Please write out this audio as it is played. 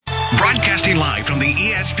Broadcasting live from the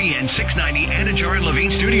ESPN 690 Anajar and Levine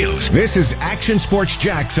studios. This is Action Sports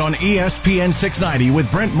Jacks on ESPN 690 with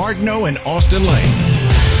Brent Martineau and Austen Lane.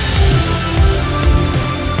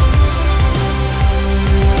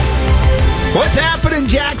 What's happening,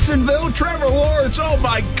 Jacksonville? Trevor Lawrence, oh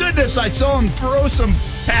my goodness, I saw him throw some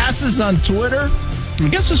passes on Twitter. I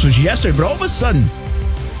guess this was yesterday, but all of a sudden,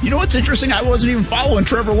 you know what's interesting? I wasn't even following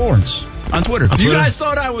Trevor Lawrence on Twitter. You guys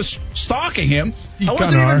thought I was stalking him. I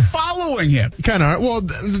wasn't even following him. You kind of are. Well,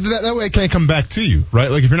 that way it can't come back to you, right?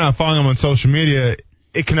 Like if you're not following him on social media,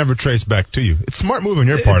 it can never trace back to you. It's smart move on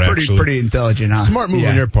your part, actually. Pretty intelligent, huh? Smart move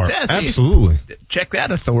on your part. Yeah, absolutely. Check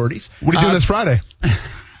that, authorities. What are you doing this Friday?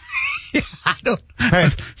 I don't. Hey,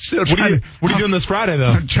 what are you doing this Friday,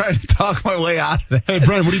 though? I'm trying to talk my way out of that. Hey,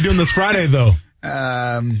 Brent, what are you doing this Friday, though?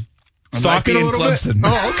 Stalking a little Clemson. Bit?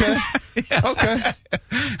 Oh, okay. Yeah. Okay.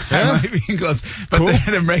 I might be in close, but cool.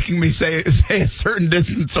 They're making me say a certain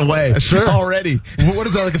distance away already. What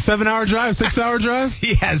is that, like a 7-hour drive, 6-hour drive?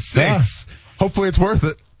 Yeah, 6. Yeah. Hopefully it's worth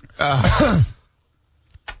it.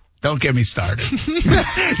 Don't get me started.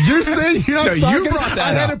 You're saying you're not stalking? You brought that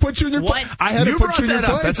I had up. to put you in your place. I had to put you in your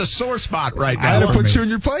place. That's a sore spot right now. I had to put you in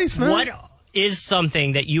your place, man. What is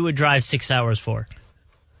something that you would drive 6 hours for?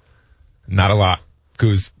 Not a lot.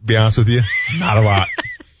 Because, be honest with you, not a lot.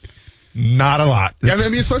 Not a lot. I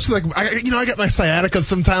mean, especially like, I get my sciatica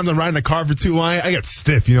sometimes. I'm riding a car for too long. I get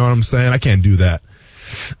stiff, you know what I'm saying? I can't do that.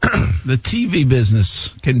 The TV business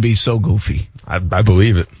can be so goofy. I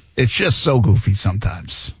believe it. It's just so goofy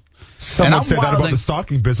sometimes. Some would say that about the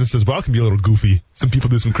stalking business as well. It can be a little goofy. Some people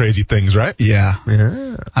do some crazy things, right? Yeah.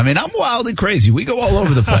 I mean, I'm wild and crazy. We go all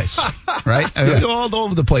over the place, right? We go all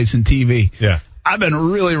over the place in TV. Yeah. I've been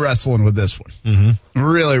really wrestling with this one. Mm-hmm.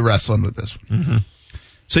 Really wrestling with this one. Mm-hmm.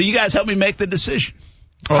 So you guys help me make the decision.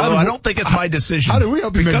 Although I don't think it's my decision. How do we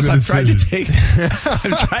help you make the decision? Because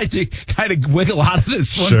I've tried to kind of wiggle out of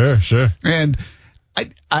this one. Sure. And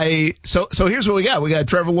so here's what we got. We got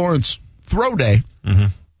Trevor Lawrence throw day. Mm-hmm.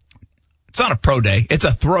 It's not a pro day. It's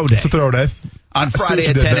a throw day. It's a throw day. On Friday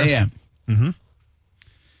at 10 a.m. Mm-hmm.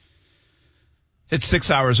 It's 6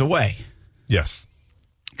 hours away. Yes.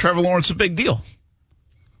 Trevor Lawrence is a big deal.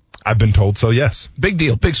 I've been told so, yes. Big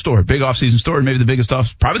deal. Big story. Big off-season story. Maybe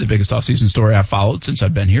probably the biggest off-season story I've followed since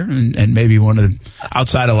I've been here. And maybe one of the,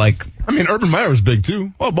 outside of Urban Meyer was big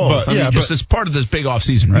too. Well, both. But, just as part of this big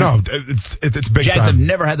off-season, right? No, it's big Jags time. have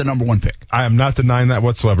never had the number one pick. I am not denying that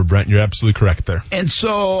whatsoever, Brent. You're absolutely correct there. And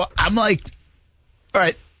so I'm like, all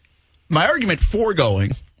right, my argument for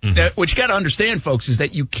going, what you got to understand, folks, is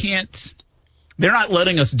that they're not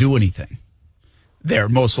letting us do anything there,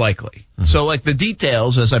 most likely. Mm-hmm. So, the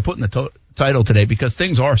details, as I put in the title today, because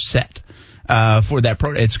things are set for that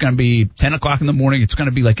pro. It's going to be 10 o'clock in the morning. It's going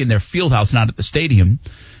to be in their field house, not at the stadium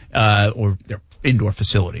or their indoor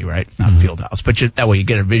facility, right? Not field house. But that way you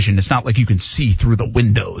get a vision. It's not like you can see through the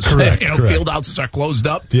windows. Correct. Correct. Field houses are closed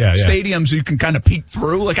up. Yeah. Stadiums, you can kind of peek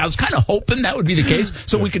through. I was kind of hoping that would be the case,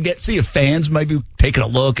 so we could see if fans might be taking a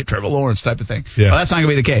look at Trevor Lawrence type of thing. Yeah. Well, that's not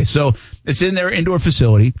going to be the case. So it's in their indoor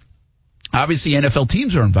facility. Obviously, NFL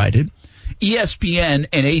teams are invited. ESPN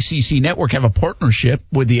and ACC Network have a partnership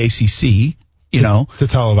with the ACC, to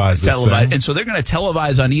televise this thing. And so they're going to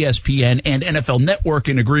televise on ESPN, and NFL Network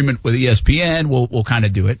in agreement with ESPN will kind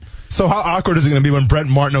of do it. So how awkward is it going to be when Brent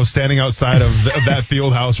Martineau's standing outside of that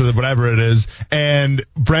field house or whatever it is, and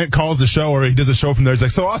Brent calls the show or he does a show from there. He's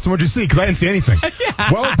like, "So Austin, what'd you see?" Because I didn't see anything.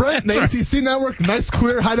 Yeah, well, Brent, the ACC Network, nice,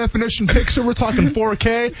 clear, high-definition picture. We're talking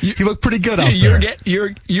 4K. You look pretty good out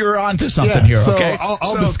there. You're onto something here, so okay?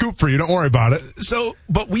 I'll be scoop for you. Don't worry about it.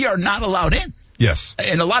 But we are not allowed in. Yes.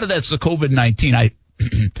 And a lot of that's the COVID-19. I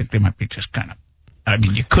think they might be just kind of,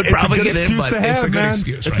 you could probably get in, but it's a good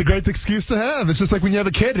excuse. It's a great excuse to have. It's just like when you have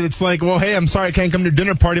a kid, it's like, well, hey, I'm sorry I can't come to your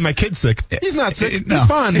dinner party. My kid's sick. He's not sick. He's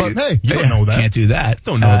fine. But, hey, you don't know that. Can't do that.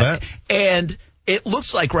 Don't know that. And it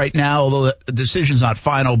looks like right now, although the decision's not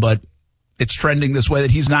final, but it's trending this way,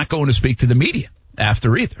 that he's not going to speak to the media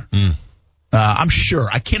after either. I'm sure.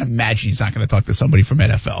 I can't imagine he's not going to talk to somebody from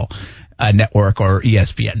NFL Network or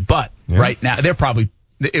ESPN. But right now,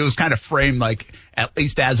 it was kind of framed at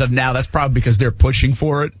least as of now, that's probably because they're pushing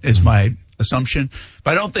for it, is my assumption.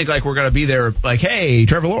 But I don't think we're going to be there hey,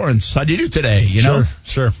 Trevor Lawrence, how'd you do today?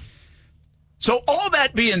 Sure. So all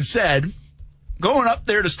that being said, going up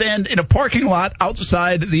there to stand in a parking lot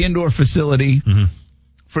outside the indoor facility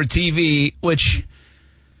for TV, which,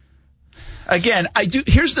 again,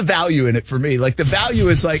 here's the value in it for me. The value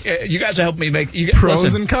is you guys are helping me make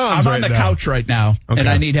pros and cons. I'm on the couch right now, and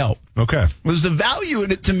I need help. Okay. Well, the value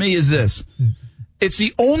in it to me is this. It's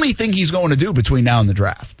the only thing he's going to do between now and the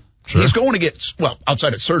draft. Sure. He's going to get,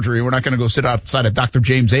 outside of surgery. We're not going to go sit outside of Dr.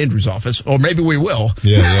 James Andrews' office, or maybe we will.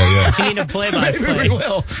 Yeah. You need a play-by-play. Maybe we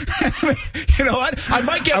will. You know what? I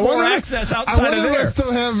might get more access outside of there. I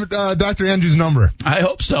still have Dr. Andrews' number. I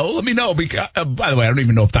hope so. Let me know. Because, by the way, I don't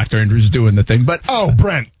even know if Dr. Andrews is doing the thing. But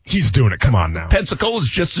Brent, he's doing it. Come on now. Pensacola is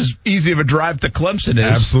just as easy of a drive to Clemson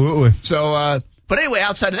is. Absolutely. So, but anyway,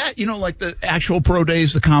 outside of that, like the actual pro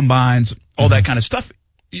days, the combines, all that kind of stuff,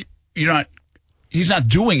 he's not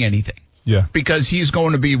doing anything. Yeah. Because he's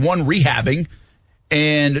going to be, one, rehabbing,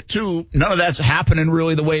 and two, none of that's happening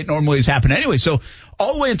really the way it normally is happening anyway. So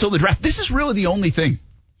all the way until the draft, this is really the only thing.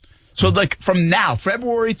 So like from now,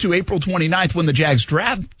 February to April 29th, when the Jags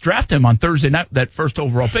draft him on Thursday night, that first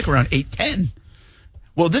overall pick around 8-10.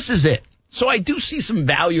 Well, this is it. So I do see some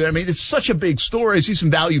value. I mean, it's such a big story. I see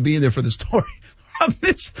some value being there for the story.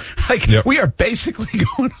 We are basically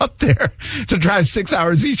going up there to drive 6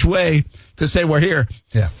 hours each way to say we're here.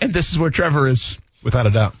 Yeah. And this is where Trevor is. Without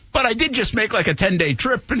a doubt. But I did just make like a 10-day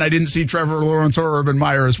trip, and I didn't see Trevor Lawrence or Urban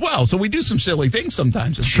Meyer as well. So we do some silly things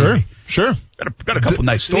sometimes. Sure. Got a couple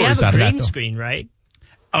nice stories out of that. We have a green screen, right?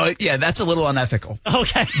 Oh, yeah, that's a little unethical.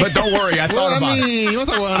 Okay. But don't worry, I thought about it.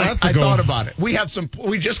 What's unethical? I thought about it.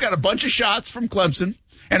 We just got a bunch of shots from Clemson,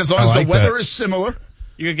 and as long as the weather is similar,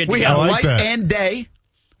 you're good to we go. have light and day.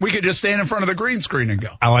 We could just stand in front of the green screen and go.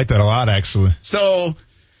 I like that a lot, actually. So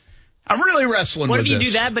I'm really wrestling with this. What if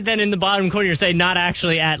you do that, but then in the bottom corner you say not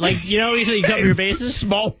actually at, usually you cover your bases?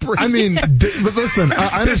 Small print. I mean, but listen,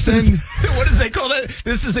 I understand. What does they call that?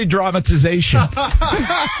 This is a dramatization.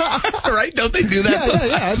 Right? Don't they do that sometimes?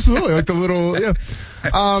 Yeah, absolutely. Like the little,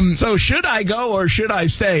 So should I go or should I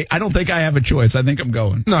stay? I don't think I have a choice. I think I'm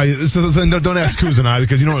going. No, don't ask Kuz and I,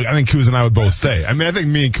 because I think Kuz and I would both say. I mean, I think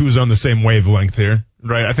me and Kuz are on the same wavelength here,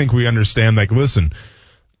 right? I think we understand, listen,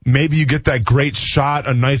 maybe you get that great shot,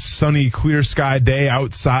 a nice sunny, clear sky day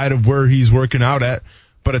outside of where he's working out at,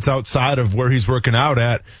 but it's outside of where he's working out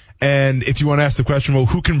at. And if you want to ask the question, well,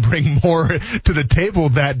 who can bring more to the table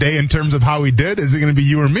that day in terms of how he did? Is it going to be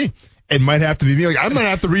you or me? It might have to be me. I might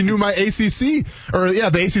have to renew my ACC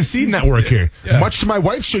the ACC network here. Yeah. Much to my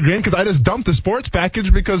wife's chagrin, because I just dumped the sports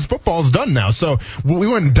package because football's done now. So we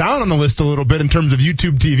went down on the list a little bit in terms of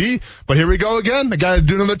YouTube TV, but here we go again. I got to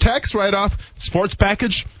do another text right off. Sports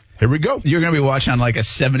package. Here we go. You're going to be watching on a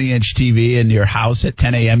 70-inch TV in your house at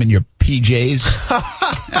 10 a.m. in your PJs.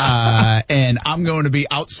 And I'm going to be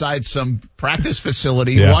outside some practice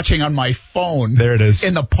facility watching on my phone. There it is.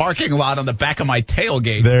 In the parking lot on the back of my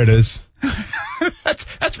tailgate. There it is.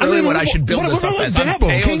 That's really what I should build this up as.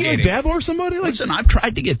 Dabo? Can you get Dabo or somebody? Listen, I've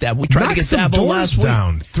tried to get Dabo. We tried to get Dabo last week.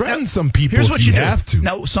 Down. Threaten some people. Here's what you have to.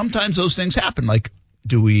 Now, sometimes those things happen.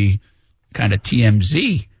 Do we kind of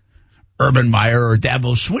TMZ Urban Meyer or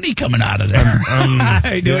Dabo Swinney coming out of there? Do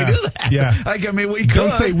we do that? Yeah. We could.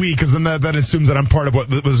 Don't say we, because then that assumes that I'm part of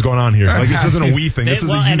what was going on here. This isn't a we thing. This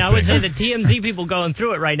is a you thing. And I would say the TMZ people going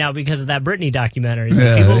through it right now because of that Britney documentary.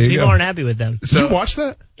 Yeah, people aren't happy with them. Did you watch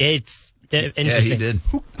that? It's interesting. Yeah, he did.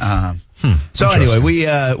 So anyway,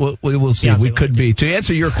 we'll see. We could be, to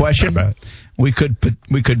answer your question, we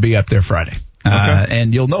could be up there Friday. Okay.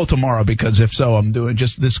 And you'll know tomorrow, because if so, I'm doing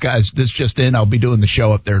this just in. I'll be doing the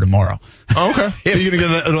show up there tomorrow. Oh, okay. Are you going to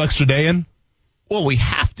get an extra day in? Well, we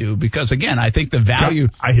have to, because again, I think the value.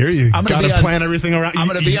 I hear you. I'm going to plan everything around. I'm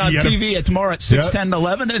going to be on TV tomorrow at 6, 10,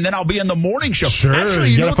 11, and then I'll be in the morning show. Sure. Actually,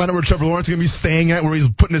 you got to find out where Trevor Lawrence is going to be staying at, where he's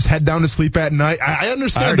putting his head down to sleep at night. I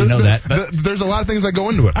understand. I already know that. There's a lot of things that go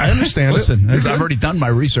into it. I understand. Listen, I've already done my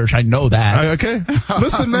research. I know that. Okay.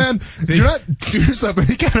 Listen, man, you're not doing yourself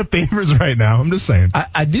any kind of favors right now. I'm just saying.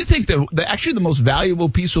 I do think that actually the most valuable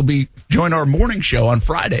piece will be join our morning show on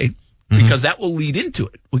Friday, because that will lead into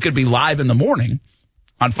it. We could be live in the morning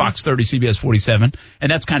on Fox 30, CBS 47,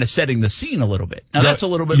 and that's kind of setting the scene a little bit. Now, that's a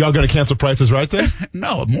little bit. Y'all going to cancel Prices Right there?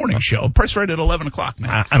 No, a morning show. Price Right at 11 o'clock,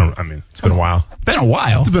 man. It's been a while. It's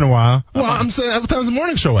been a while. Well, I'm saying, what time's the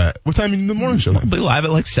morning show at? What time is the morning show? We'll be live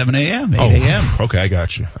at 7 a.m., 8 a.m. Okay, I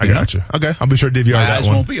got you. Okay, I'll be sure to DVR that one. My eyes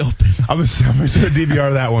won't be open. I'll be sure to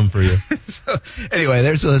DVR that one for you. So, anyway,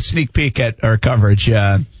 there's a sneak peek at our coverage.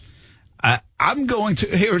 I'm going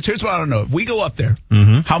to, here's what I don't know. If we go up there,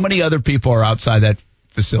 how many other people are outside that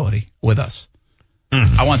facility with us?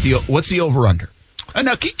 I want what's the over-under? And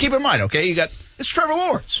now keep in mind, okay, it's Trevor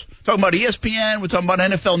Lawrence. Talking about ESPN, we're talking about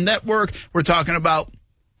NFL Network, we're talking about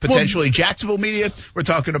potentially Jacksonville media, we're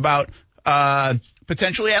talking about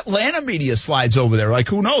Potentially Atlanta media slides over there. Like,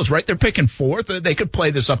 who knows, right? They're picking fourth. They could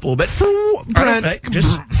play this up a little bit.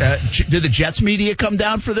 Did the Jets media come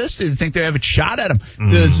down for this? Do you think they have a shot at him?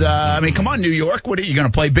 Come on, New York. What are you going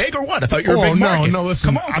to play big or what? I thought you were a big market. No,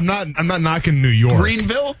 listen. Come on. I'm not knocking New York.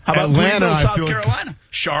 Greenville? How about Atlanta, Greenville, South Carolina?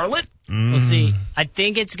 Charlotte? We'll see. I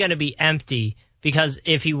think it's going to be empty. Because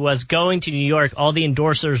if he was going to New York, all the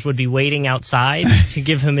endorsers would be waiting outside to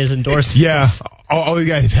give him his endorsements. Yeah. All you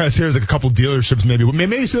guys has here is like a couple dealerships, maybe.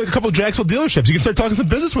 Maybe see like a couple Jacksonville dealerships. You can start talking some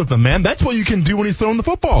business with them, man. That's what you can do when he's throwing the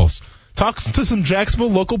footballs. Talk to some Jacksonville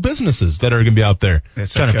local businesses that are going to be out there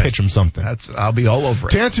trying to pitch him something. I'll be all over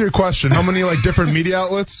it. To answer your question, how many like different media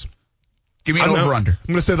outlets? Give me an over-under. I'm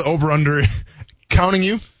going to say the over-under. Counting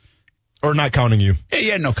you? Or not counting you?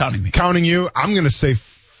 Yeah, no, counting me. Counting you, I'm going to say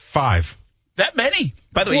 5. That many?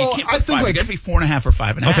 By the way, you can't put 5. Like, it got to be 4.5 or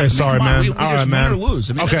 5.5. Okay, sorry, man. We just win or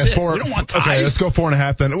lose. I mean, okay, that's it. 4. We don't want ties. Okay, let's go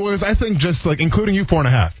 4.5 then. I think just like including you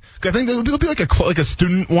 4.5. I think there'll be like a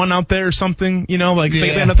student one out there or something. You know, like they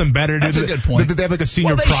have nothing better to do. That's a good point. They have like a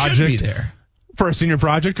senior they project. Should be there. For a senior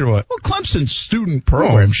project or what? Well, Clemson's student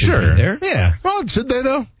program should be there. Yeah. Well, should they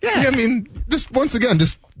though? Yeah. I mean, just once again,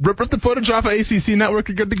 just rip the footage off of ACC Network.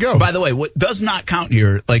 You're good to go. By the way, what does not count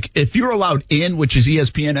here, like if you're allowed in, which is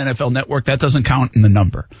ESPN NFL Network, that doesn't count in the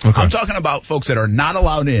number. Okay. I'm talking about folks that are not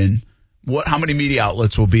allowed in. How many media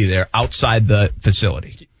outlets will be there outside the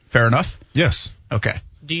facility? Fair enough? Yes. Okay.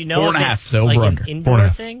 Do you know 4.5, if it's so like over an under. indoor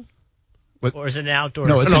thing? Or is it an outdoor?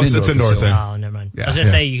 No, it's an indoor thing. Oh, never mind. Yeah. I was going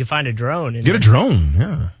to say you can find a drone. Get a drone,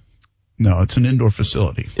 yeah. No, it's an indoor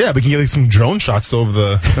facility. Yeah, but can you get like some drone shots over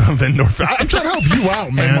the indoor? I'm trying to help you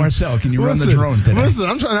out, man. Hey, Marcel, can you run the drone today? Listen,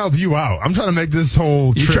 I'm trying to help you out. I'm trying to make this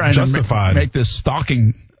whole trip justified. Make this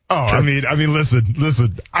stalking. Oh, I mean,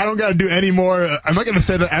 listen. I don't got to do any more. I'm not going to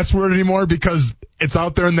say the S word anymore because it's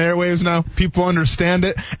out there in the airwaves now. People understand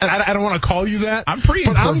it, and I don't want to call you that. I'm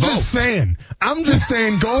but I'm just saying,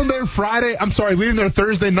 going there leaving there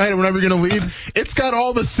Thursday night or whenever you're going to leave, it's got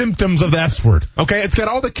all the symptoms of the S word. Okay, it's got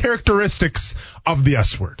all the characteristics of the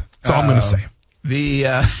S word. That's all I'm going to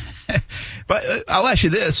say. But I'll ask you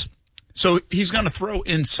this: so he's going to throw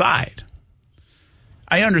inside.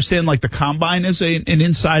 I understand, like, the combine is an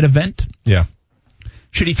inside event. Yeah.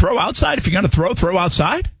 Should he throw outside? If you're going to throw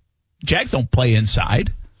outside? Jags don't play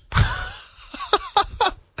inside.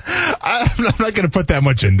 I'm not going to put that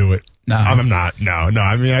much into it. No. I'm not. No.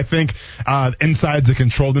 I mean, I think inside's a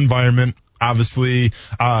controlled environment. Obviously,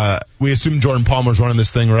 we assume Jordan Palmer's running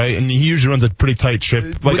this thing, right? And he usually runs a pretty tight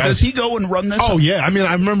ship. Like, does he go and run this? Oh, yeah. I mean,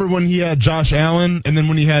 I remember when he had Josh Allen, and then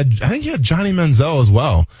when I think he had Johnny Manziel as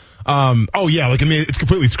well. It's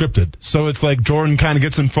completely scripted. So it's like Jordan kind of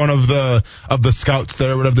gets in front of the scouts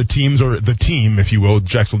there, whatever the teams, or the team, if you will,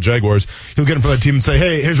 Jacksonville Jaguars. He'll get in front of the team and say,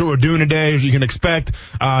 hey, here's what we're doing today. Here's what you can expect.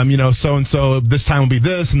 So-and-so, this time will be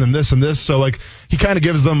this, and then this and this. So, like, he kind of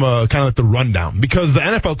gives them kind of like the rundown because the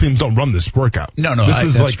NFL teams don't run this workout. No, this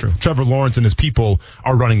is that's like true. Trevor Lawrence and his people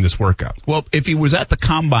are running this workout. Well, if he was at the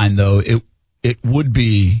combine, though, it would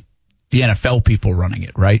be the NFL people running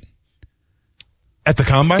it, right? At the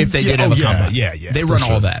combine? If they did have a combine. Yeah. They run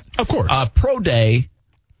all that. Of course. Pro day,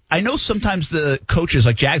 I know sometimes the coaches,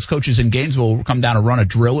 like Jags coaches in Gainesville, will come down and run a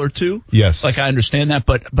drill or two. Yes. Like, I understand that,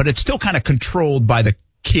 but it's still kind of controlled by the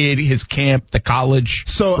kid, his camp, the college.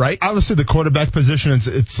 So, right? Obviously, the quarterback position,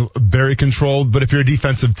 it's very controlled, but if you're a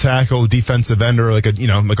defensive tackle, defensive end, or like a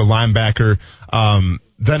linebacker,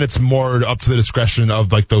 then it's more up to the discretion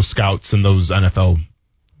of like those scouts and those NFL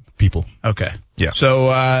people. Okay. Yeah.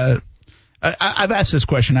 So, I've asked this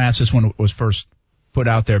question. I asked this when it was first put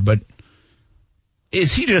out there, but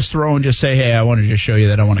is he just throwing, just say, hey, I want to just show you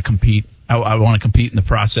that I want to compete. I want to compete in the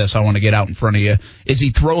process. I want to get out in front of you. Is he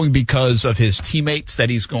throwing because of his teammates that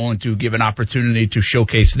he's going to give an opportunity to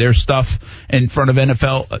showcase their stuff in front of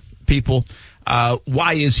NFL people?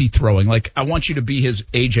 Why is he throwing? Like, I want you to be his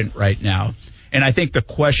agent right now. And I think the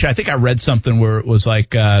question, I think I read something where it was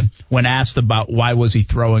like, when asked about why was he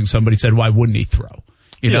throwing, somebody said, why wouldn't he throw?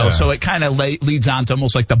 You know, so it kind of leads on to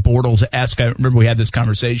almost like the Bortles-esque. I remember we had this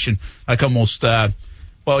conversation, like almost, I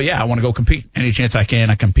want to go compete. Any chance I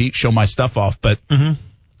can, I compete, show my stuff off. But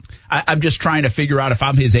I'm just trying to figure out, if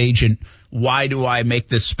I'm his agent, why do I make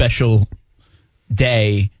this special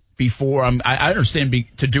day before I understand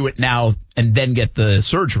to do it now and then get the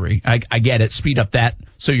surgery. I get it. Speed up that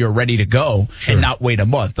so you're ready to go and not wait a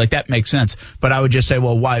month. Like, that makes sense. But I would just say,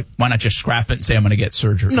 well, why not just scrap it and say I'm going to get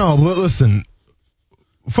surgery? No, listen.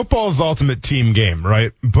 football is the ultimate team game,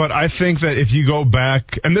 right? But I think that if you go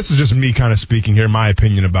back, and this is just me kind of speaking here, my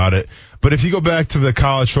opinion about it, but if you go back to the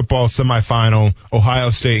college football semifinal,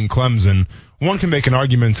 Ohio State and Clemson, one can make an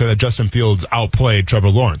argument and say that Justin Fields outplayed Trevor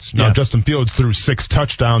Lawrence. Now, Justin Fields threw 6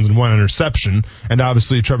 touchdowns and 1 interception, and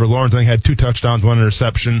obviously Trevor Lawrence, I think, had 2 touchdowns, 1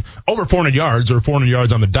 interception, over 400 yards or 400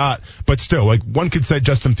 yards on the dot, but still, like, one could say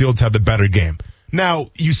Justin Fields had the better game.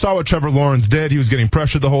 Now, you saw what Trevor Lawrence did. He was getting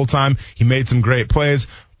pressured the whole time. He made some great plays,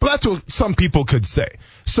 but that's what some people could say.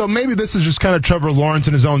 So maybe this is just kind of Trevor Lawrence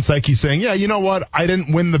in his own psyche saying, yeah, you know what? I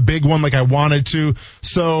didn't win the big one like I wanted to,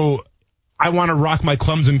 so I want to rock my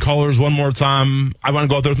Clemson colors one more time. I want to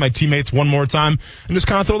go out there with my teammates one more time and just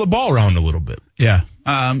kind of throw the ball around a little bit. Yeah.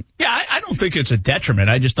 I don't think it's a detriment.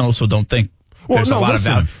 I just also don't think there's a lot of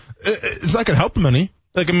value. It's not going to help him any.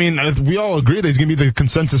 Like, I mean, we all agree that he's going to be the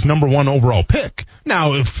consensus number 1 overall pick.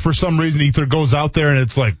 Now, if for some reason he either goes out there and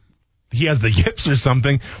it's like he has the yips or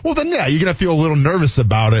something, well, then, yeah, you're going to feel a little nervous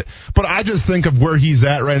about it. But I just think of where he's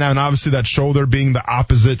at right now, and obviously that shoulder being the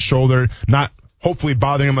opposite shoulder, not hopefully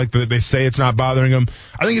bothering him like they say it's not bothering him.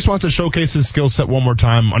 I think he just wants to showcase his skill set one more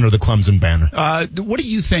time under the Clemson banner. What do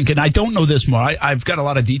you think? And I don't know this more. I've got a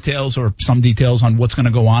lot of details or some details on what's going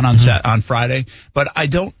to go on Friday, but I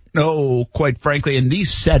don't know, quite frankly, in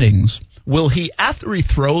these settings, will he, after he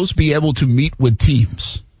throws, be able to meet with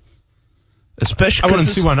teams? Especially, I wouldn't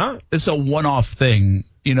see why not. It's a one-off thing.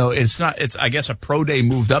 You know, it's I guess a pro day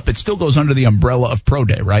moved up. It still goes under the umbrella of pro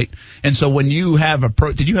day, right? And so when you have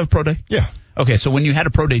did you have pro day? Yeah. Okay, so when you had a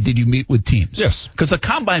pro day, did you meet with teams? Yes. Because the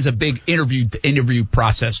combine's a big interview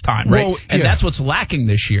process time, right? Well, and that's what's lacking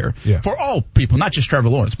this year for all people, not just Trevor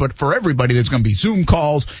Lawrence, but for everybody. There's going to be Zoom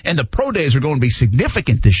calls, and the pro days are going to be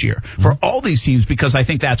significant this year for all these teams because I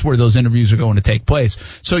think that's where those interviews are going to take place.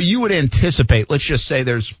 So you would anticipate, let's just say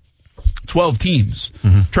there's 12 teams.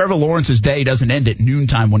 Trevor Lawrence's day doesn't end at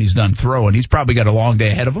noontime when he's done throwing. He's probably got a long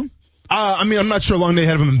day ahead of him. I mean, I'm not sure how long they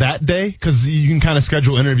had of him that day because you can kind of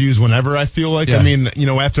schedule interviews whenever, I feel like. Yeah. I mean, you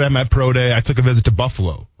know, after I had my pro day, I took a visit to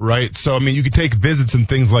Buffalo, right? So, I mean, you could take visits and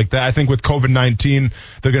things like that. I think with COVID-19,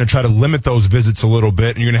 they're going to try to limit those visits a little bit,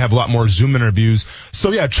 and you're going to have a lot more Zoom interviews.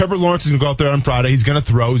 So, yeah, Trevor Lawrence is going to go out there on Friday. He's going to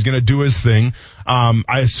throw. He's going to do his thing.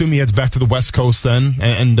 I assume he heads back to the West Coast then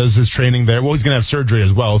and does his training there. Well, he's going to have surgery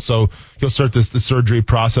as well, so he'll start the surgery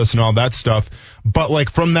process and all that stuff. But, like,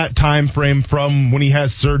 from that time frame, from when he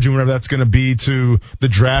has surgery, whenever that's going to be, to the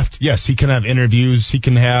draft, yes, he can have interviews. He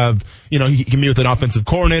can have, you know, he can meet with an offensive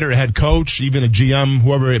coordinator, a head coach, even a GM,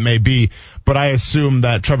 whoever it may be. But I assume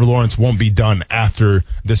that Trevor Lawrence won't be done after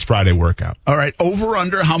this Friday workout. All right, over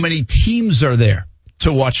under, how many teams are there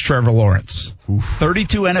to watch Trevor Lawrence?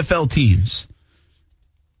 32 NFL teams.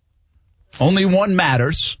 Only one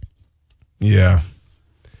matters. Yeah.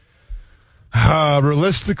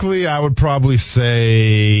 Realistically, I would probably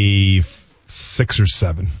say 6 or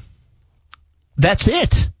 7. That's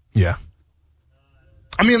it? Yeah.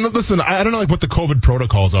 I mean, listen, I don't know like what the COVID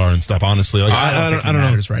protocols are and stuff, honestly. Like, I don't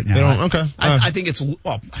know. Right now. They don't, okay. I think it's,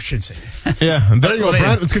 well, I shouldn't say that. Yeah. There you go,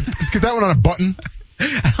 Brent. Let's get that one on a button.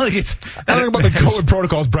 I don't think about the COVID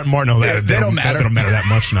protocols, Brent Martin. No, they don't matter. They don't matter that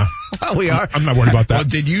much now. Well, we are. I'm not worried about that. Well,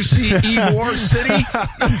 did you see Ybor City?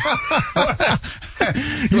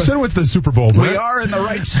 You said it's the Super Bowl, Brent. We are in the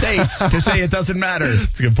right state to say it doesn't matter.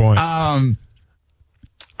 That's a good point.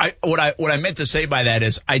 What I meant to say by that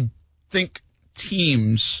is I think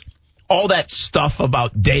teams, all that stuff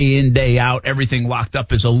about day in, day out, everything locked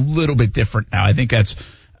up is a little bit different now. I think that's,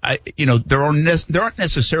 there aren't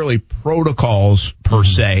necessarily protocols per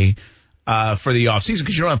se for the offseason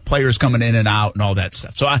because you don't have players coming in and out and all that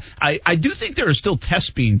stuff. So I do think there are still tests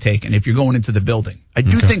being taken if you're going into the building. I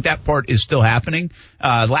do think that part is still happening.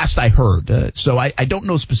 Last I heard. So I don't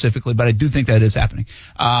know specifically, but I do think that is happening.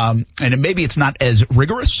 And maybe it's not as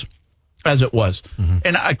rigorous as it was.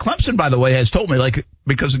 And Clemson, by the way, has told me, like,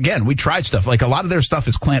 because again, we tried stuff, like a lot of their stuff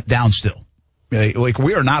is clamped down still. Like,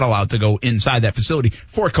 we are not allowed to go inside that facility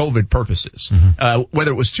for COVID purposes,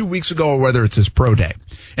 whether it was 2 weeks ago or whether it's his pro day.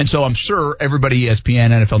 And so I'm sure everybody,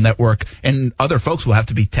 ESPN, NFL Network, and other folks will have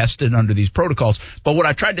to be tested under these protocols. But what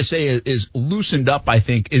I tried to say is loosened up, I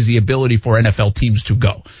think, is the ability for NFL teams to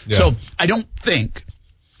go. Yeah. So I don't think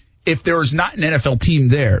if there's not an NFL team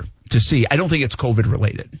there to see, I don't think it's COVID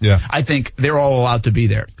related. Yeah. I think they're all allowed to be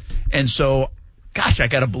there. And so, gosh, I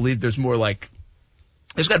got to believe there's more like,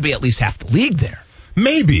 there's got to be at least half the league there.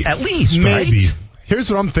 Maybe. At least, maybe. Right?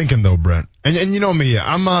 Here's what I'm thinking, though, Brent. And you know me.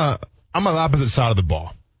 I'm on the opposite side of the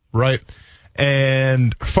ball, right?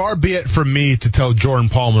 And far be it from me to tell Jordan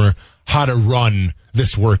Palmer how to run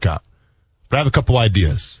this workout. But I have a couple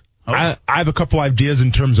ideas. Oh. I have a couple ideas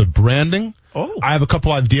in terms of branding. Oh. I have a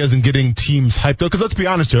couple ideas in getting teams hyped up. Because let's be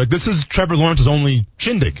honest here, like this is Trevor Lawrence's only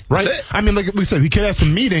shindig, right? That's it. I mean, like we said, we could have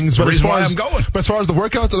some meetings, but as far as the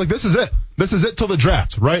workouts, like this is it. This is it till the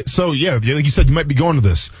draft, right? So yeah, like you said, you might be going to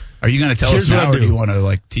this. Are you going to tell us now, or do you want to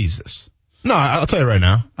like tease this? No, I'll tell you right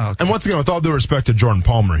now. Okay. And once again, with all due respect to Jordan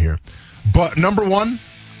Palmer here, but number one,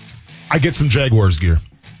 I get some Jaguars gear,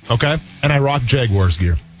 okay? And I rock Jaguars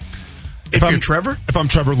gear. If you're Trevor? If I'm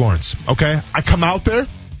Trevor Lawrence, okay? I come out there,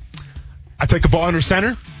 I take a ball under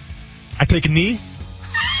center, I take a knee,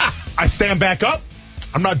 I stand back up.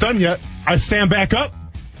 I'm not done yet. I stand back up,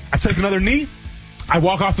 I take another knee, I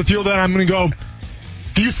walk off the field, and I'm going to go,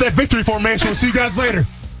 use that victory formation. We'll see you guys later.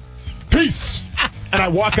 Peace. And I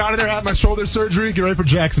walk out of there, have my shoulder surgery, get ready for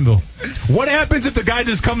Jacksonville. What happens if the guy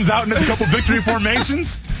just comes out and it's a couple victory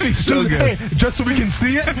formations? He's so good. Hey, just so we can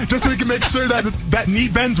see it, just so we can make sure that knee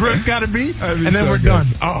bends where it's got to be, and then so we're good. done.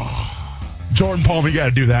 Oh, Jordan Palmer, you got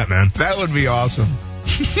to do that, man. That would be awesome.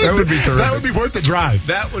 That would be terrific. That would be worth the drive.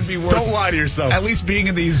 That would be worth Don't lie to yourself. At least being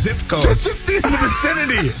in the zip code. Just to be in the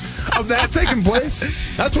vicinity of that taking place.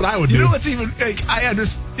 That's what I would do. You know what's even, like, I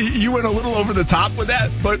understand, you went a little over the top with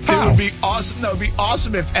that, but How? it would be awesome. No, it would be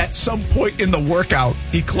awesome if at some point in the workout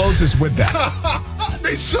he closes with that.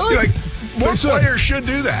 They should. Like, more players should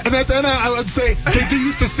do that. And then I would say, hey, get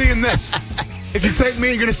used to seeing this. If you take me,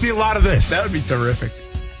 you're going to see a lot of this. That would be terrific.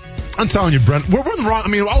 I'm telling you, Brent, we're in the wrong. I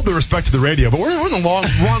mean, all due respect to the radio, but we're in the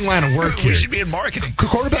wrong line of work here. We should be in marketing.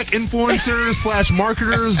 Quarterback influencers /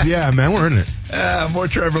 marketers. Yeah, man, we're in it. More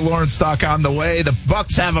Trevor Lawrence talk on the way. The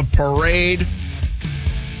Bucs have a parade.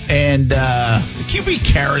 And the QB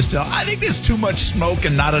Carousel. I think there's too much smoke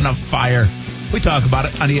and not enough fire. We talk about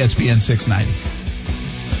it on ESPN 690.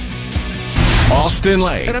 Austin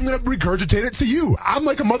Lane. And I'm going to regurgitate it to you. I'm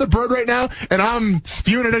like a mother bird right now, and I'm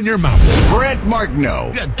spewing it in your mouth. Brent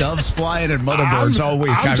Martineau. We got doves flying and mother birds all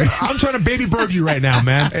week. I'm trying to baby bird you right now,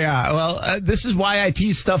 man. Yeah, well, this is why I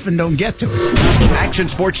tease stuff and don't get to it. Action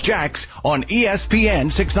Sports Jacks on ESPN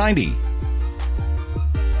 690.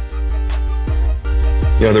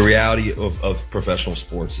 You know, the reality of professional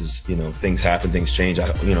sports is, things happen, things change.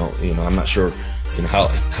 I'm not sure,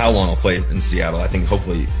 how long I'll play in Seattle. I think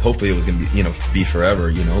hopefully it was going to be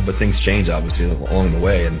forever, but things change obviously along the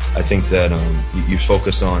way. And I think that you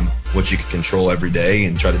focus on what you can control every day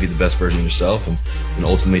and try to be the best version of yourself and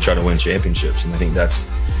ultimately try to win championships. And I think that's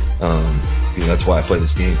why I play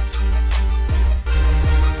this game.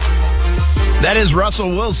 That is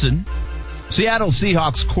Russell Wilson, Seattle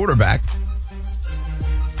Seahawks quarterback.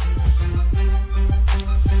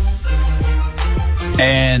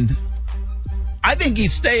 And I think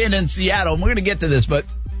he's staying in Seattle. And we're going to get to this, but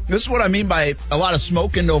this is what I mean by a lot of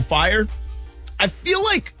smoke and no fire. I feel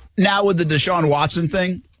like now with the Deshaun Watson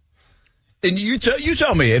thing, and you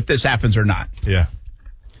tell me if this happens or not. Yeah.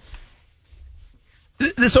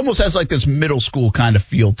 This almost has like this middle school kind of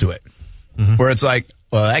feel to it, where it's like,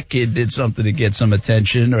 well, that kid did something to get some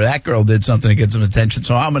attention, or that girl did something to get some attention,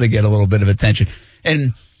 so I'm going to get a little bit of attention.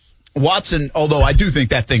 And Watson, although I do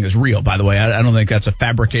think that thing is real, by the way, I don't think that's a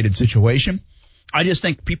fabricated situation. I just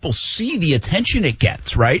think people see the attention it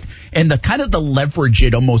gets, right? And the kind of the leverage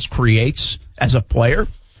it almost creates as a player.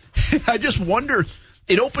 I just wonder,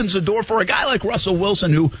 it opens the door for a guy like Russell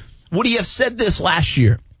Wilson, who, would he have said this last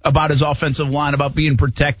year about his offensive line, about being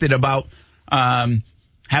protected, about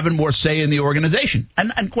having more say in the organization?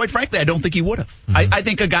 And quite frankly, I don't think he would have. I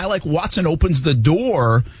think a guy like Watson opens the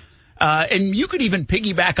door. And you could even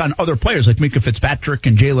piggyback on other players like Minka Fitzpatrick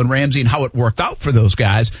and Jalen Ramsey and how it worked out for those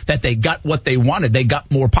guys, that they got what they wanted. They got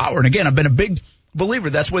more power. And again, I've been a big believer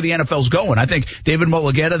that's where the NFL's going. I think David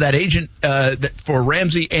Mulligetta, that agent for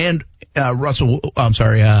Ramsey and Deshaun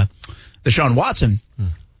Watson,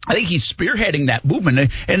 I think he's spearheading that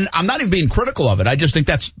movement. And I'm not even being critical of it. I just think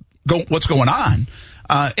that's what's going on.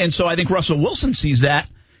 And so I think Russell Wilson sees that.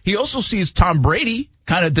 He also sees Tom Brady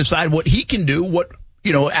kind of decide what he can do,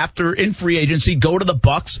 after in free agency, go to the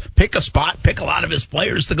Bucs, pick a spot, pick a lot of his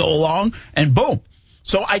players to go along, and boom.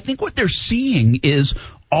 So I think what they're seeing is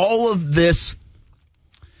all of this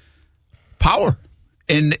power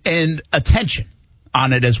and attention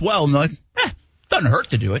on it as well. And they're like, doesn't hurt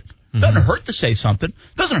to do it. Doesn't hurt to say something.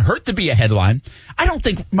 Doesn't hurt to be a headline. I don't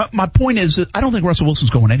think, my point is that I don't think Russell Wilson's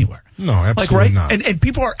going anywhere. No, absolutely not. And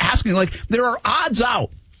people are asking, there are odds out.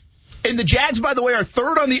 And the Jags, by the way, are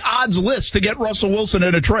third on the odds list to get Russell Wilson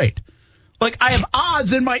in a trade. I have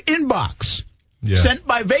odds in my inbox sent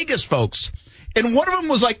by Vegas folks. And one of them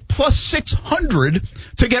was plus 600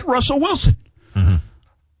 to get Russell Wilson.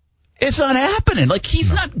 It's not happening.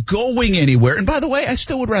 He's not going anywhere. And by the way, I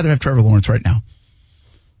still would rather have Trevor Lawrence right now.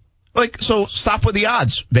 So stop with the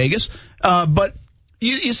odds, Vegas. But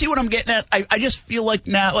you see what I'm getting at? I just feel like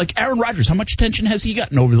now, like Aaron Rodgers, how much attention has he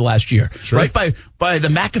gotten over the last year? Sure. Right? By the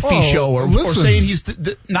McAfee show or saying he's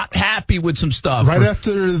not happy with some stuff. Right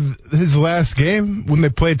after his last game, when they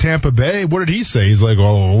played Tampa Bay, what did he say? He's like,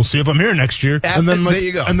 oh, we'll see if I'm here next year. And then, there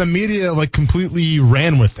you go. And the media, completely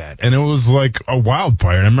ran with that. And it was like a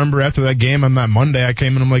wildfire. And I remember after that game on that Monday, I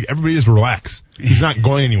came in, I'm like, everybody just relax. He's not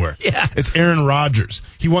going anywhere. Yeah. It's Aaron Rodgers.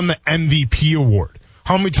 He won the MVP award.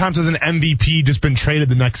 How many times has an MVP just been traded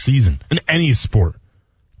the next season in any sport?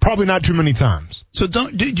 Probably not too many times. So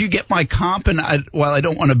did you get my comp? And while I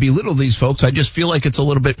don't want to belittle these folks, I just feel like it's a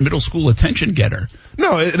little bit middle school attention getter.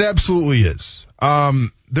 No, it absolutely is.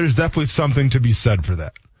 There's definitely something to be said for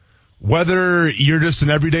that. Whether you're just an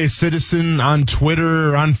everyday citizen on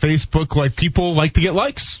Twitter or on Facebook, people like to get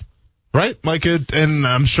likes, right? And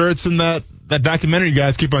I'm sure it's in that documentary you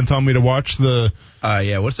guys keep on telling me to watch,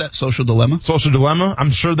 what's that? Social Dilemma? Social Dilemma.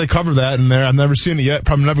 I'm sure they cover that in there. I've never seen it yet.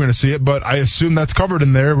 Probably never going to see it, but I assume that's covered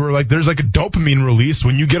in there where there's a dopamine release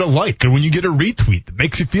when you get a like or when you get a retweet that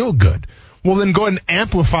makes you feel good. Well, then go ahead and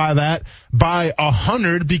amplify that by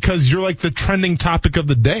 100 because you're the trending topic of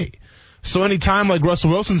the day. So anytime Russell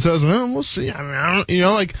Wilson says, well, we'll see. I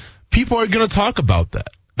mean, people are going to talk about that.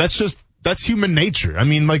 That's human nature. I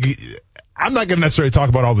mean, I'm not going to necessarily talk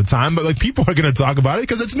about it all the time, but people are going to talk about it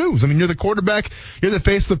because it's news. I mean, you're the quarterback, you're the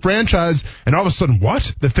face of the franchise, and all of a sudden,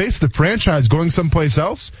 what? The face of the franchise going someplace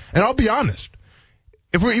else? And I'll be honest,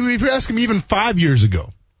 if you're asking me even 5 years ago,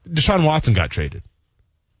 Deshaun Watson got traded.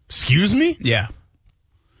 Excuse me? Yeah.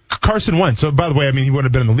 Carson Wentz. So by the way, I mean, he wouldn't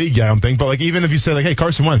have been in the league yet, I don't think, but even if you say hey,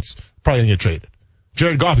 Carson Wentz probably going to get traded.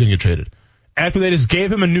 Jared Goff going to get traded. After they just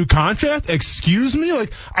gave him a new contract, excuse me?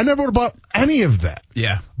 I never would have bought any of that.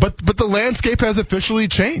 Yeah. But the landscape has officially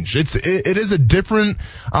changed. It is a different,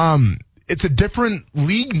 it's a different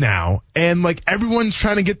league now. And everyone's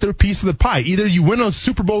trying to get their piece of the pie. Either you win a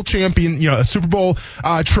Super Bowl champion, a Super Bowl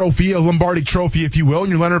trophy, a Lombardi trophy, if you will,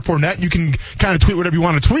 and you're Leonard Fournette, you can kind of tweet whatever you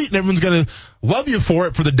want to tweet and everyone's going to love you for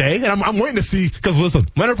it for the day. And I'm waiting to see, because listen,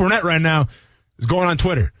 Leonard Fournette right now is going on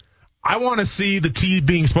Twitter. I want to see the tea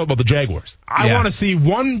being spilled about the Jaguars. I want to see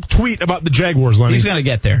one tweet about the Jaguars, Lenny. He's going to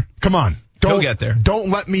get there. Come on. He'll get there. Don't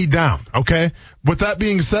let me down, okay? With that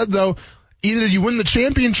being said, though, either you win the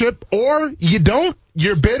championship or you don't.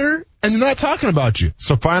 You're bitter, and they're not talking about you.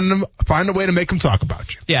 So find a way to make them talk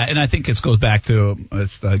about you. Yeah, and I think this goes back to,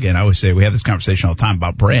 again, I always say we have this conversation all the time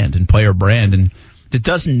about brand and player brand, and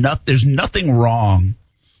there's nothing wrong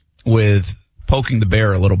with poking the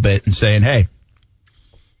bear a little bit and saying, hey,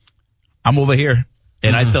 I'm over here,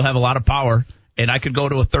 and I still have a lot of power, and I could go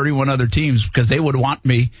to 31 other teams because they would want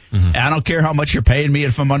me. And I don't care how much you're paying me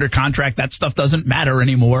if I'm under contract. That stuff doesn't matter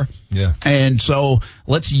anymore. Yeah. And so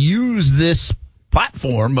let's use this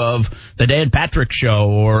platform of the Dan Patrick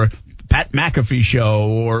Show or Pat McAfee Show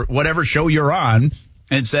or whatever show you're on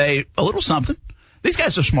and say a little something. These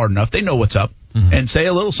guys are smart enough. They know what's up. And say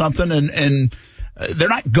a little something and they're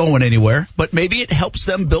not going anywhere, but maybe it helps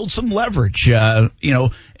them build some leverage, and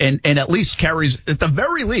at least carries, at the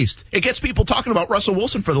very least, it gets people talking about Russell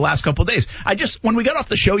Wilson for the last couple of days. When we got off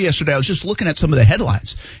the show yesterday, I was just looking at some of the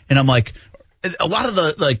headlines, and I'm like, a lot of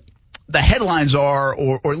the headlines are,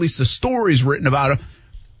 or at least the stories written about it.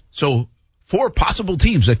 So 4 possible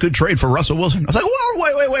teams that could trade for Russell Wilson. I was like, whoa,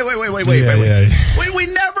 wait. We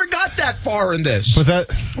never got that far in this. But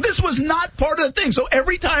this was not part of the thing. So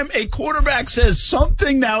every time a quarterback says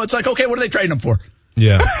something now, it's like, okay, what are they trading him for?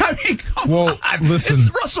 Yeah. I mean, come on. Listen.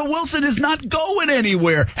 Russell Wilson is not going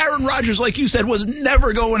anywhere. Aaron Rodgers, like you said, was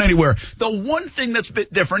never going anywhere. The one thing that's a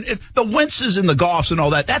bit different, if the Wentzes and the Goffs and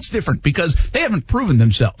all that, that's different because they haven't proven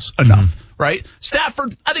themselves enough, right?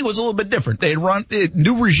 Stafford, I think, was a little bit different. They had run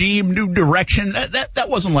new regime, new direction. That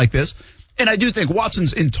wasn't like this. And I do think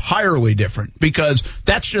Watson's entirely different because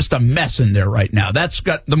that's just a mess in there right now. That's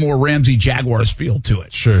got the more Ramsey Jaguars feel to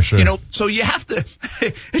it. Sure. So you have to,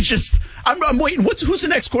 it's just, I'm waiting. Who's the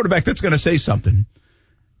next quarterback that's going to say something?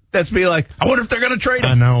 That's be like, I wonder if they're going to trade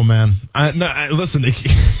him. I know, man. Listen,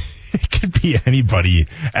 it could be anybody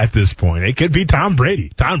at this point. It could be Tom Brady.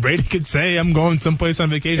 Tom Brady could say, I'm going someplace on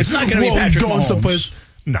vacation. It's not going to be Patrick Mahomes. Someplace.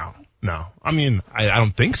 No. I mean, I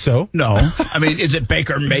don't think so. No. I mean, is it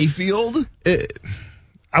Baker Mayfield?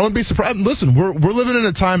 I wouldn't be surprised. Listen, we're living in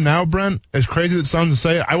a time now, Brent, as crazy as it sounds to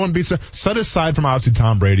say, I wouldn't be set aside from obviously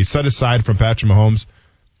Tom Brady, set aside from Patrick Mahomes,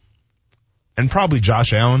 and probably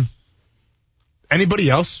Josh Allen. Anybody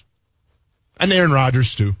else? And Aaron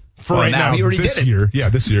Rodgers, too. For right now, he already this did it. year. Yeah,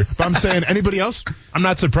 this year. But I'm saying anybody else? I'm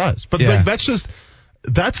not surprised. But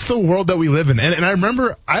that's the world that we live in. And I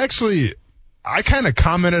remember I kind of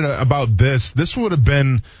commented about this. This would have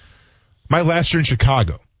been my last year in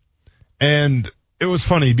Chicago. And it was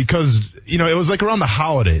funny because, you know, it was like around the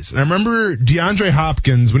holidays. And I remember DeAndre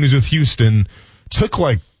Hopkins, when he was with Houston, took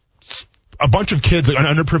like a bunch of kids, like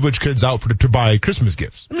underprivileged kids, out to buy Christmas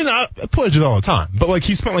gifts. I mean, I pledge it all the time, but like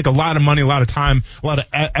he spent like a lot of money, a lot of time, a lot of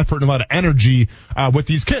effort, and a lot of energy with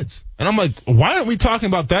these kids. And I'm like, why aren't we talking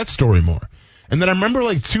about that story more? And then I remember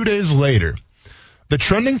like 2 days later, the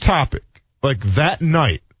trending topic like that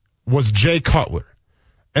night was Jay Cutler.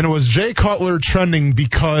 And it was Jay Cutler trending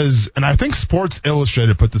because, and I think Sports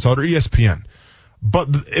Illustrated put this out, or ESPN, but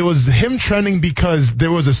it was him trending because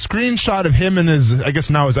there was a screenshot of him and his, I guess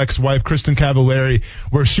now his ex-wife, Kristen Cavallari,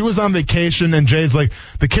 where she was on vacation and Jay's like,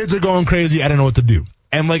 the kids are going crazy, I don't know what to do.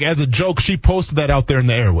 And like as a joke, she posted that out there in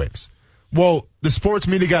the airwaves. Well, the sports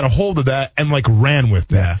media got a hold of that and like ran with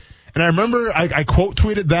that. Yeah. And I remember I quote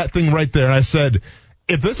tweeted that thing right there and I said,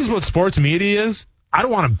 if this is what sports media is, I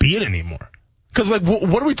don't want to be it anymore. Because, like,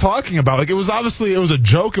 what are we talking about? Like, it was a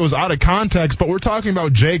joke. It was out of context. But we're talking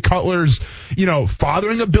about Jay Cutler's, you know,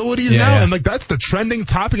 fathering abilities now. Yeah. And, like, that's the trending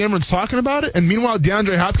topic. Everyone's talking about it. And meanwhile,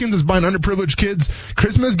 DeAndre Hopkins is buying underprivileged kids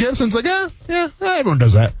Christmas gifts. And it's like, everyone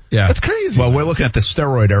does that. Yeah. That's crazy. Well, we're looking at the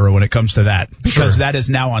steroid era when it comes to that. Because that is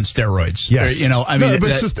now on steroids. Yes. You know, I mean. No,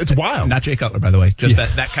 but it's wild. Not Jay Cutler, by the way. Just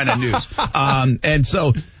that kind of news. And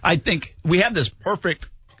so I think we have this perfect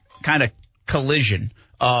kind of collision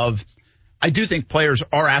of, I do think players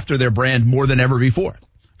are after their brand more than ever before,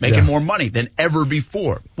 making more money than ever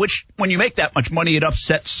before, which when you make that much money, it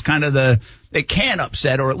upsets kind of it can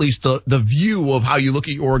upset, or at least the view of how you look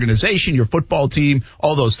at your organization, your football team,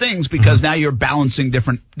 all those things, because now you're balancing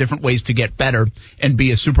different ways to get better and be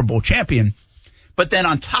a Super Bowl champion. But then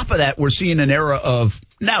on top of that, we're seeing an era of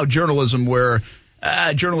now journalism where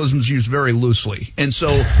journalism is used very loosely. And so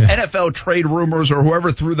NFL trade rumors or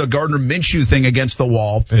whoever threw the Gardner Minshew thing against the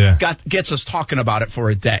wall gets us talking about it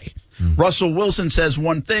for a day. Russell Wilson says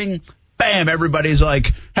one thing, bam, everybody's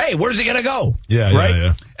like, hey, where's he going to go? Yeah,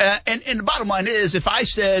 right? Yeah. And the bottom line is, if I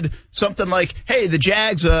said something like, hey, the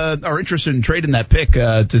Jags are interested in trading that pick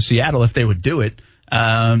to Seattle if they would do it,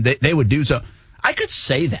 they would do so. I could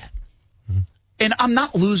say that. And I'm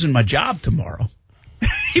not losing my job tomorrow,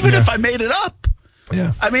 even if I made it up.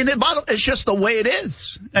 Yeah. I mean, it's just the way it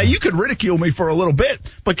is. Now, you could ridicule me for a little bit,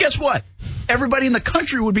 but guess what? Everybody in the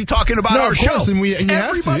country would be talking about our show. And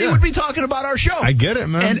everybody would be talking about our show. I get it,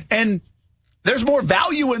 man. And there's more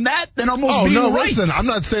value in that than almost being right. Listen, I'm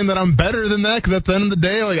not saying that I'm better than that, because at the end of the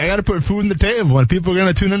day, like, I got to put food on the table, and people are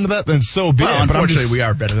going to tune into that, then so be it. Unfortunately, we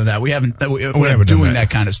are better than that. We're not doing that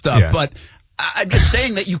kind of stuff. Yeah. But I'm just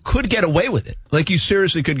saying that you could get away with it. Like, you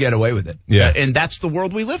seriously could get away with it. Yeah. And that's the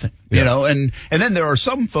world we live in, you know, and then there are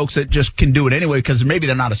some folks that just can do it anyway because maybe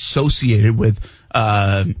they're not associated with,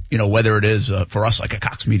 you know, whether it is for us like a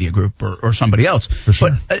Cox Media Group or somebody else. For sure.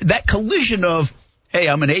 But that collision of, hey,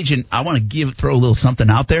 I'm an agent, I want to throw a little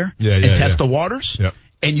something out there and test the waters. Yep.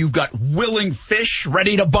 And you've got willing fish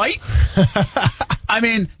ready to bite. I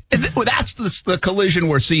mean, that's the collision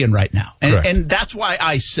we're seeing right now. And that's why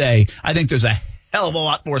I say I think there's a hell of a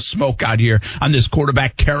lot more smoke out here on this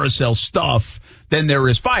quarterback carousel stuff than there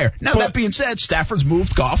is fire. Now, that being said, Stafford's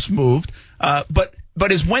moved, Goff's moved, but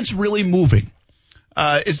is Wentz really moving?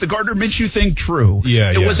 Is the Gardner Minshew thing true?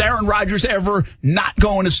 Was Aaron Rodgers ever not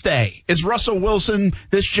going to stay? Is Russell Wilson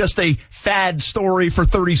this just a fad story for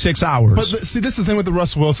 36 hours? But see, this is the thing with the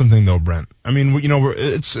Russell Wilson thing, though, Brent. I mean, you know,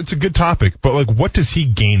 it's a good topic, but like, what does he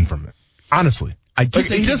gain from it? Honestly, I do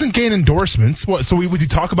think he doesn't gain endorsements. What? So would he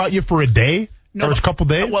talk about you for a day or a couple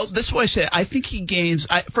days? Well, this is what I said. I think he gains.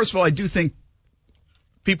 First of all, I do think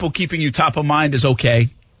people keeping you top of mind is okay.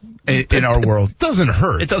 In our world. It doesn't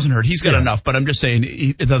hurt. It doesn't hurt. He's got enough, but I'm just saying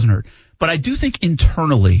it doesn't hurt. But I do think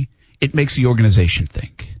internally it makes the organization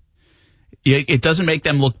think. It doesn't make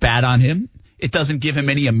them look bad on him. It doesn't give him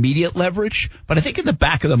any immediate leverage. But I think in the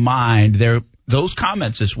back of the mind, those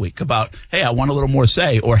comments this week about, hey, I want a little more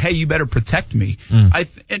say, or hey, you better protect me.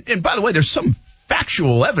 And by the way, there's some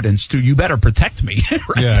factual evidence to you better protect me.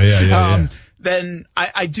 Right? Yeah. Then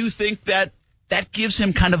I do think that gives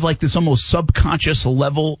him kind of like this almost subconscious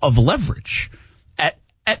level of leverage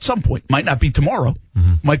at some point. Might not be tomorrow,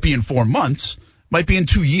 might be in 4 months, might be in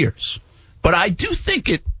 2 years. But I do think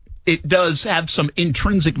it does have some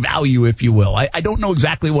intrinsic value, if you will. I don't know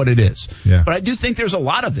exactly what it is, but I do think there's a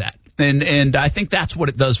lot of that. And I think that's what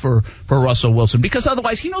it does for Russell Wilson, because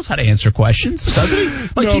otherwise he knows how to answer questions, doesn't he?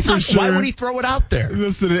 Like, no, he's not, sure. Why would he throw it out there?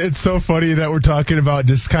 Listen, it's so funny that we're talking about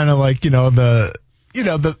just kind of like,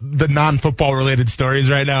 the non-football related stories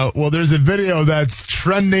right now. Well, there's a video that's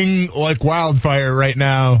trending like wildfire right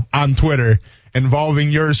now on Twitter,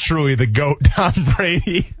 involving yours truly, the GOAT, Tom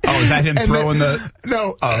Brady. Oh, is that him throwing the?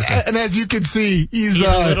 No. Oh, okay. And as you can see, he's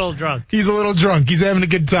a little drunk. He's a little drunk. He's having a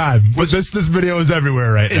good time. But this video is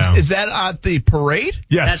everywhere right now. Is that at the parade?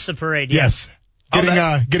 Yes. That's the parade. Yes.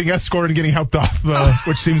 Getting escorted and getting helped off,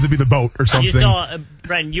 which seems to be the boat or something. You saw,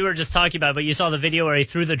 Brent, you were just talking about it, but you saw the video where he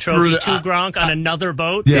threw the trophy to Gronk on another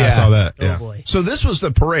boat? Yeah, I saw that. Yeah. Oh, boy. So this was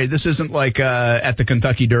the parade. This isn't like at the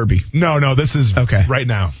Kentucky Derby. No, this is okay. Right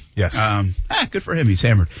now. Yes. Good for him. He's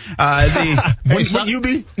hammered. Wouldn't you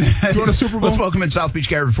be? You want a Super Bowl? Let's welcome in South Beach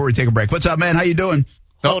Gary before we take a break. What's up, man? How you doing?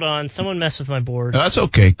 Hold on. Someone messed with my board. That's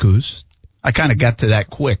okay, Coos. I kind of got to that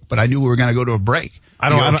quick, but I knew we were going to go to a break. I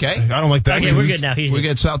don't like that. Okay, we're good now. We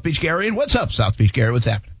get South Beach Gary. And what's up, South Beach Gary? What's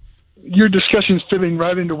happening? Your discussion's fitting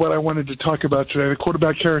right into what I wanted to talk about today, the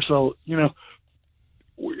quarterback carousel. You know,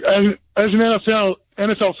 as an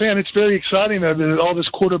NFL fan, it's very exciting that all this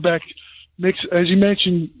quarterback mix, as you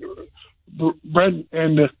mentioned, Brent,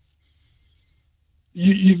 and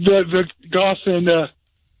the Goff and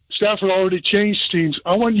Stafford already changed teams.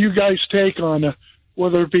 I want you guys' take on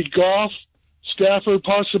whether it be Goff, Stafford,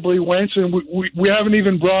 possibly Wentz, and we haven't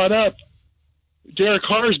even brought up Derek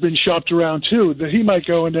Carr's been shopped around too, that he might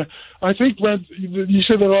go into. I think, Brent, you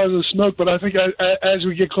said that a lot of the smoke, but I think as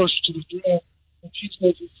we get closer to the draft, the Chiefs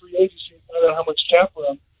making free agency, no matter how much cap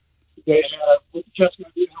room they have, with the Jets going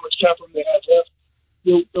to be how much cap room they have left,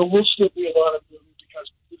 there will still be a lot of movement because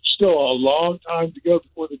it's still a long time to go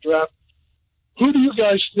before the draft. Who do you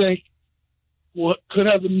guys think could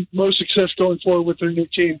have the most success going forward with their new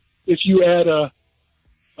team if you add a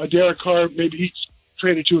Derek Carr, maybe he's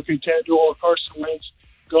traded to a contender, or Carson Wentz,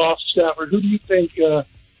 Goff, Stafford? Who do you think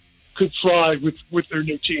could thrive with their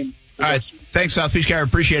new team? All right. Thanks, South Beach Gary.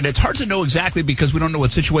 Appreciate it. It's hard to know exactly because we don't know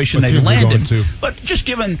what situation they land in. But just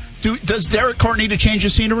does Derek Carr need to change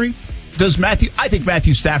his scenery? I think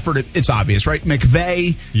Matthew Stafford, it's obvious, right?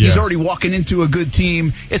 McVay, he's already walking into a good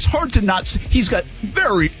team. It's hard to not, he's got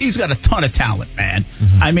a ton of talent, man.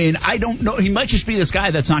 Mm-hmm. I mean, I don't know. He might just be this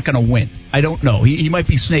guy that's not going to win. I don't know. He might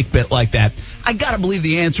be snake bit like that. I got to believe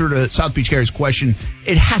the answer to South Beach Gary's question,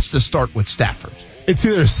 it has to start with Stafford. It's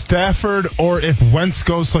either Stafford or if Wentz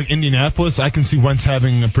goes to like Indianapolis, I can see Wentz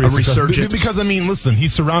having a resurgence. Because, I mean, listen,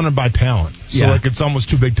 he's surrounded by talent. So, like, it's almost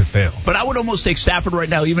too big to fail. But I would almost take Stafford right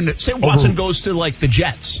now, even say Watson goes to, like, the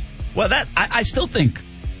Jets. Well, I still think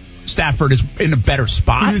Stafford is in a better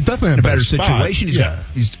spot. He's definitely in a better situation.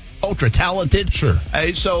 He's ultra talented. Sure.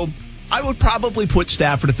 So I would probably put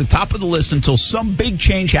Stafford at the top of the list until some big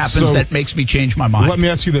change happens that makes me change my mind. Let me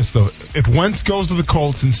ask you this, though. If Wentz goes to the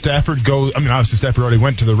Colts and Stafford goes, I mean, obviously Stafford already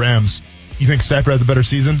went to the Rams, you think Stafford has a better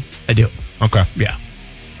season? I do. Okay. Yeah.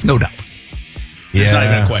 No doubt. It's not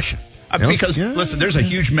even a question. Because, listen, there's a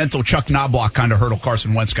huge mental Chuck Knobloch kind of hurdle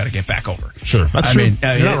Carson Wentz got to get back over. Sure. That's true. Mean,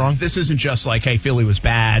 you're not wrong. This isn't just like, hey, Philly was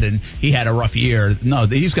bad and he had a rough year. No,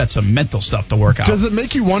 he's got some mental stuff to work out. Does it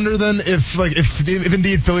make you wonder then if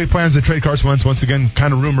indeed Philly plans to trade Carson Wentz, once again,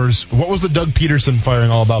 kind of rumors, what was the Doug Peterson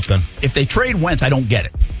firing all about then? If they trade Wentz, I don't get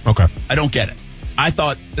it. Okay. I don't get it.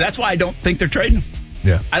 That's why I don't think they're trading him.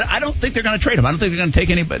 Yeah. I don't think they're going to trade him. I don't think they're going to take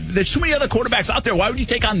anybody. There's too many other quarterbacks out there. Why would you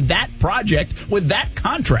take on that project with that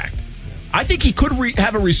contract? I think he could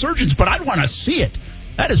have a resurgence, but I'd want to see it.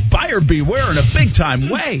 That is buyer beware in a big-time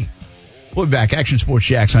way. We'll be back. Action Sports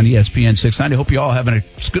Jacks on ESPN 690. Hope you all having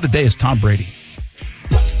as good a day as Tom Brady.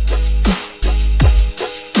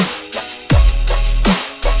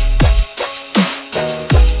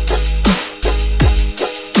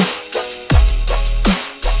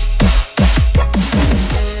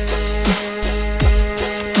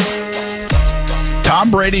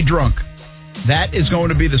 Tom Brady drunk. That is going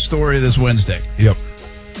to be the story of this Wednesday. Yep.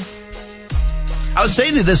 I was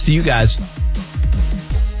saying this to you guys,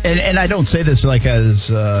 and I don't say this like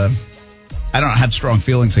as I don't have strong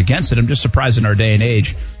feelings against it. I'm just surprised in our day and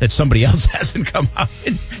age that somebody else hasn't come out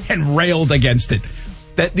and railed against it.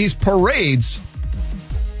 That these parades,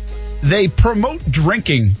 they promote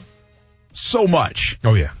drinking so much.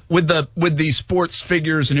 Oh, yeah. With the sports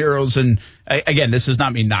figures and heroes, and again, this is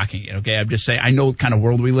not me knocking it, okay? I'm just saying I know what kind of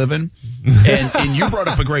world we live in. And you brought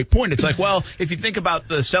up a great point. It's like, well, if you think about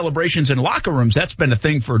the celebrations in locker rooms, that's been a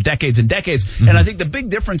thing for decades and decades. Mm-hmm. And I think the big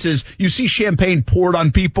difference is you see champagne poured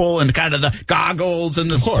on people and kind of the goggles and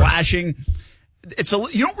the splashing.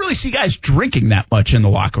 You don't really see guys drinking that much in the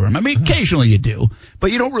locker room. I mean, occasionally you do,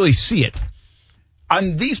 but you don't really see it.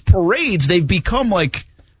 On these parades, they've become like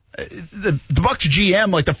the Bucs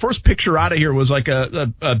GM, like the first picture out of here was like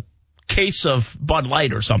a case of Bud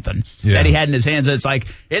Light or something that he had in his hands. And it's like,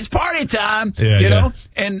 it's party time, you know?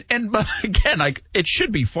 And but again, like, it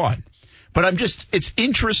should be fun. But it's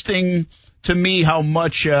interesting to me how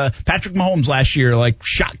much Patrick Mahomes last year, like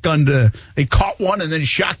shotgunned, he caught one and then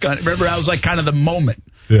shotgun. Remember, that was like kind of the moment.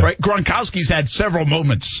 Yeah. Right, Gronkowski's had several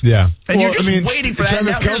moments. Yeah, and you're just waiting for that.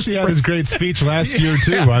 Travis Kelce had his great speech last year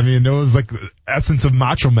too. Yeah. I mean, it was like the essence of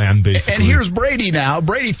Macho Man, basically. And here's Brady now.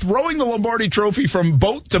 Brady throwing the Lombardi Trophy from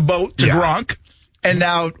boat to Gronk, and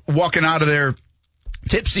now walking out of there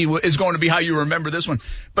tipsy is going to be how you remember this one.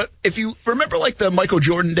 But if you remember, like the Michael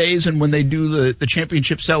Jordan days, and when they do the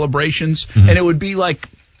championship celebrations, and it would be like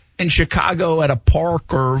in Chicago at a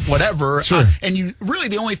park or whatever. Sure. And you really,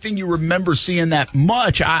 the only thing you remember seeing that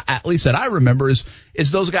much, at least that I remember,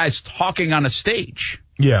 is those guys talking on a stage.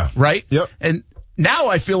 Yeah. Right? Yep. And now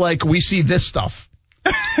I feel like we see this stuff.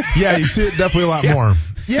 Yeah, you see it definitely a lot more.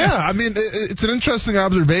 Yeah, I mean, it's an interesting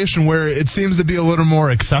observation where it seems to be a little more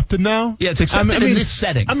accepted now. Yeah, it's accepted in this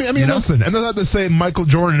setting. I mean, listen, and they're not to say Michael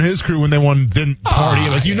Jordan and his crew when they won didn't party.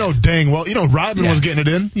 Like, dang well, Rodman was getting it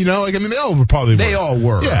in, like, I mean, they all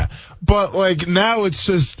were. Yeah. But, like, now it's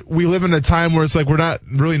just, we live in a time where it's like, we're not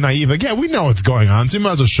really naive. Like, yeah, we know what's going on, so you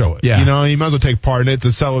might as well show it. Yeah. You might as well take part in it. It's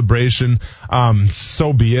a celebration.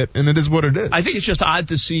 So be it. And it is what it is. I think it's just odd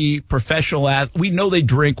to see professional athletes. We know they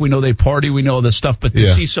drink, we know they party, we know all this stuff, but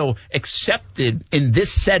to see so accepted in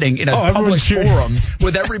this setting, in a public forum,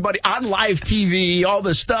 with everybody on live TV, all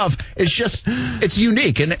this stuff, it's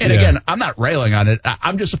unique. And again, I'm not railing on it.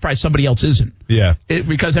 I'm just surprised somebody else isn't. Yeah.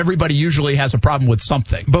 Because everybody usually has a problem with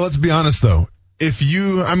something. But let's be honest, though.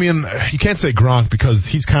 You can't say Gronk because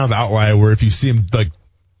he's kind of the outlier where if you see him, like,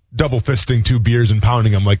 double fisting 2 beers and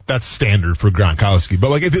pounding them, like, that's standard for Gronkowski.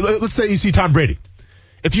 But, like, let's say you see Tom Brady.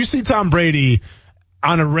 If you see Tom Brady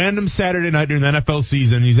on a random Saturday night during the NFL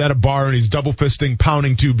season, he's at a bar and he's double fisting,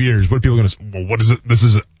 pounding 2 beers, what are people going to say? Well, what is it? This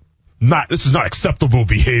is not acceptable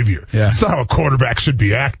behavior. Yeah. It's not how a quarterback should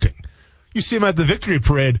be acting. You see him at the victory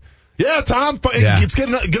parade. Yeah, Tom, get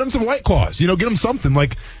him some White Claws. Get him something.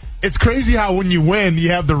 Like, it's crazy how when you win, you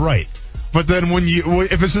have the right. But then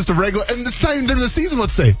if it's just a regular, and it's not even during the season,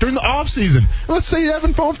 let's say, during the off season, let's say you're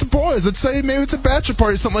having fun with the boys, let's say maybe it's a bachelor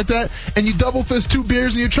party or something like that, and you double fist 2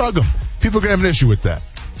 beers and you chug them. People are going to have an issue with that.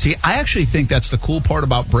 See, I actually think that's the cool part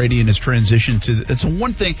about Brady and his transition to, it's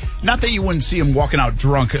one thing, not that you wouldn't see him walking out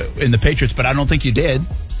drunk in the Patriots, but I don't think you did,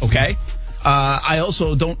 okay?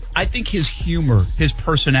 I think his humor, his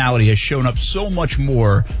personality has shown up so much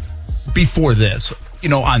more before this,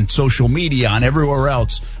 on social media, on everywhere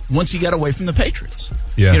else, once he got away from the Patriots.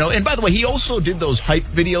 Yeah. And by the way, he also did those hype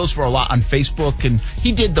videos for a lot on Facebook, and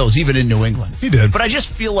he did those even in New England. He did. But I just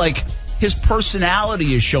feel like his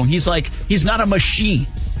personality is shown. He's not a machine.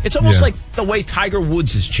 It's almost like the way Tiger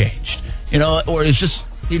Woods has changed, or it's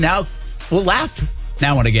just, he now will laugh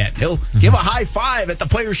now and again. He'll give a high five at the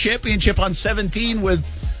Players' Championship on 17 with,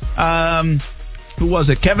 who was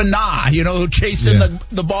it? Kevin Na, chasing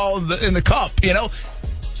the ball in the cup,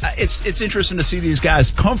 It's interesting to see these guys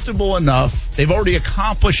comfortable enough. They've already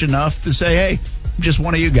accomplished enough to say, hey, I'm just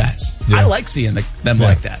one of you guys. Yeah. I like seeing them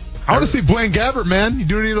like that. I want to see Blaine Gabbert, man. You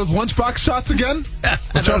doing any of those lunchbox shots again?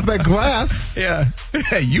 Watch out for that glass. Yeah.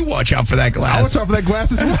 Hey, you watch out for that glass. I watch out for that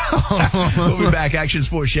glass as well. We'll be back. Action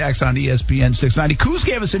Sports Shacks on ESPN 690. Kuz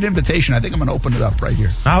gave us an invitation. I think I'm going to open it up right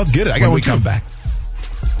here. Let's get it. I got one come back.